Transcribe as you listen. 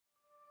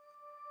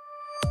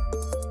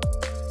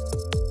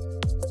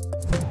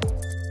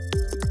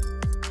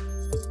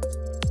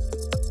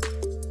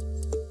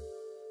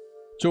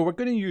So we're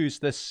going to use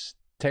this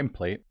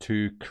template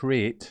to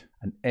create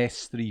an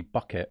S3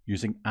 bucket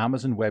using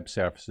Amazon Web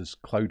Services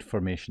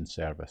CloudFormation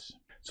service.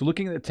 So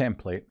looking at the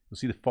template, you'll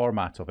see the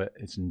format of it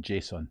is in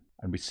JSON,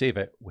 and we save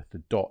it with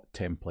the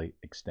 .template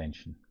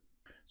extension.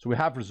 So we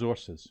have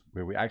resources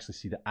where we actually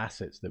see the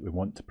assets that we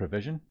want to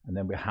provision, and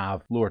then we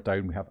have lower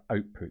down we have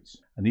outputs,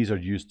 and these are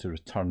used to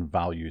return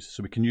values.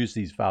 So we can use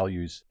these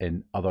values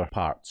in other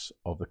parts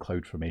of the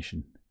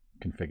CloudFormation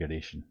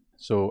configuration.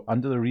 So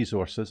under the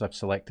resources, I've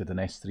selected an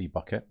S3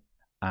 bucket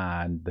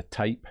and the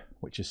type,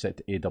 which is set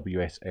to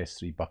AWS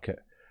S3 bucket.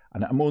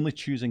 And I'm only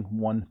choosing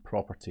one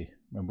property.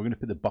 And we're going to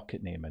put the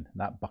bucket name in. And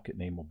that bucket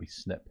name will be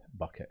snip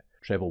bucket,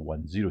 treble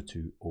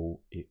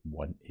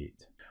 1020818.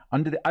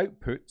 Under the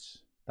outputs,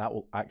 that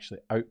will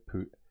actually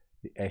output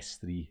the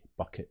S3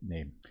 bucket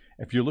name.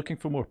 If you're looking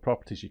for more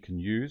properties you can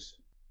use,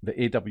 the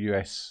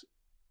AWS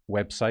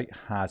website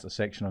has a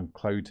section on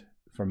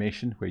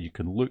CloudFormation where you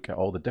can look at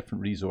all the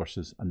different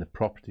resources and the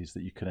properties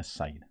that you can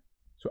assign.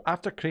 So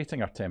after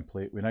creating our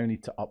template, we now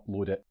need to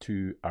upload it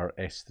to our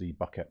S3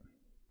 bucket.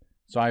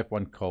 So I have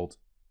one called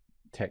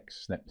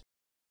text snip.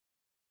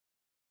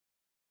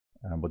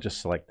 And we'll just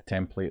select the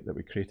template that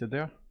we created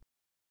there.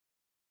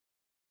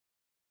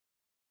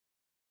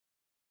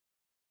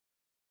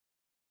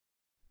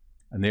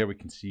 And there we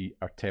can see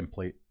our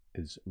template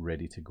is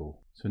ready to go.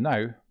 So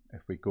now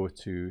if we go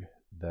to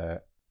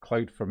the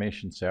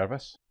CloudFormation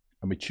service,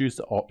 and we choose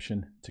the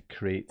option to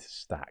create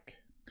stack.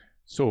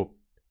 So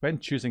when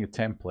choosing a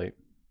template,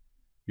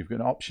 you've got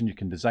an option, you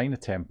can design a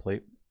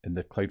template in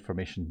the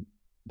CloudFormation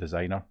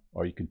designer,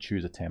 or you can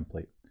choose a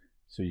template.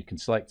 So you can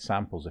select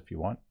samples if you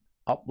want,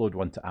 upload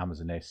one to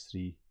Amazon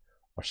S3,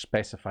 or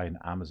specify an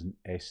Amazon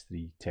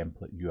S3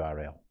 template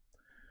URL.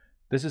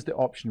 This is the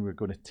option we're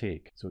going to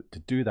take. So to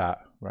do that,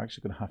 we're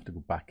actually going to have to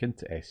go back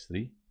into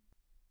S3,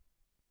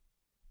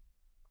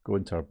 go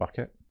into our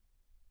bucket,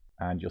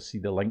 and you'll see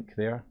the link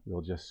there.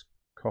 We'll just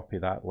copy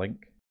that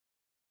link,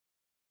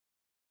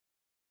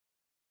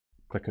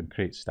 click on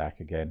create stack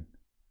again,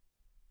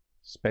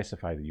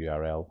 specify the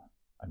URL,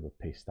 and we'll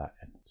paste that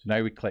in. So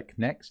now we click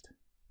next.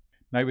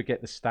 Now we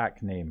get the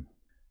stack name.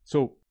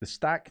 So the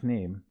stack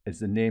name is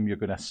the name you're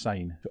going to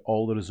assign to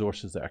all the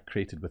resources that are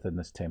created within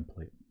this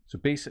template. So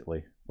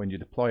basically, when you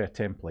deploy a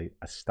template,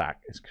 a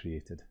stack is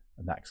created,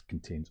 and that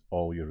contains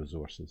all your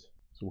resources.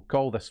 So we'll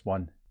call this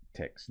one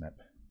text snip.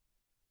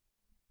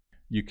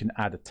 You can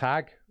add a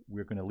tag.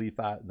 We're going to leave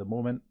that at the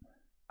moment.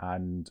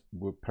 And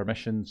with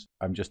permissions,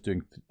 I'm just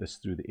doing this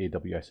through the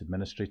AWS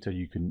administrator.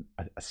 You can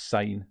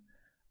assign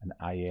an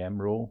IAM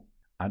role,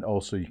 and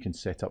also you can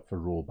set up for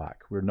rollback.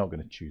 We're not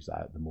going to choose that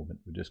at the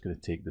moment. We're just going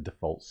to take the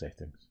default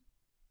settings.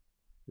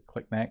 We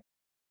click next.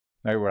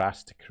 Now we're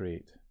asked to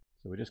create.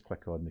 So we just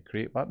click on the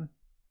create button.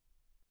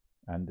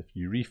 And if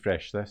you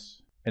refresh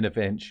this, in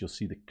events, you'll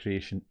see the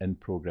creation in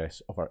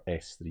progress of our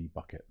S3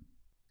 bucket.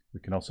 We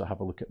can also have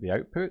a look at the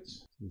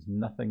outputs. There's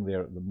nothing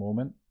there at the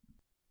moment.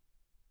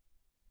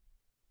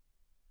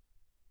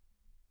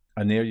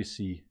 And there you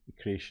see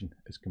the creation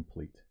is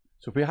complete.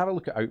 So if we have a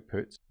look at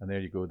outputs, and there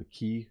you go, the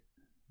key,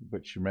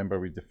 which remember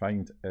we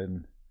defined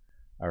in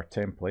our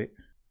template,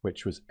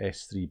 which was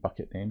S3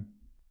 bucket name,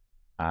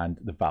 and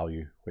the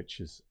value, which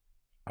is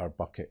our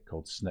bucket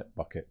called snip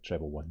bucket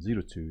treble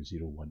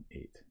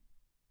 1020818.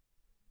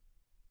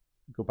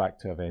 Go back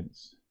to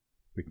events.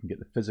 We can get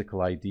the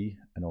physical ID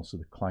and also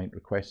the client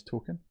request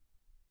token.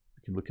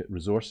 We can look at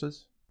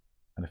resources.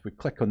 And if we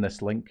click on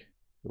this link,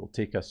 it will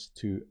take us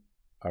to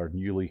our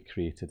newly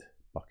created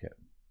bucket.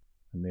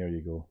 And there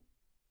you go.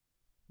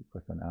 We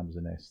click on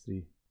Amazon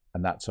S3,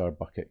 and that's our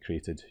bucket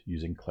created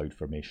using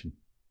CloudFormation.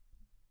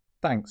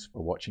 Thanks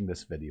for watching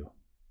this video.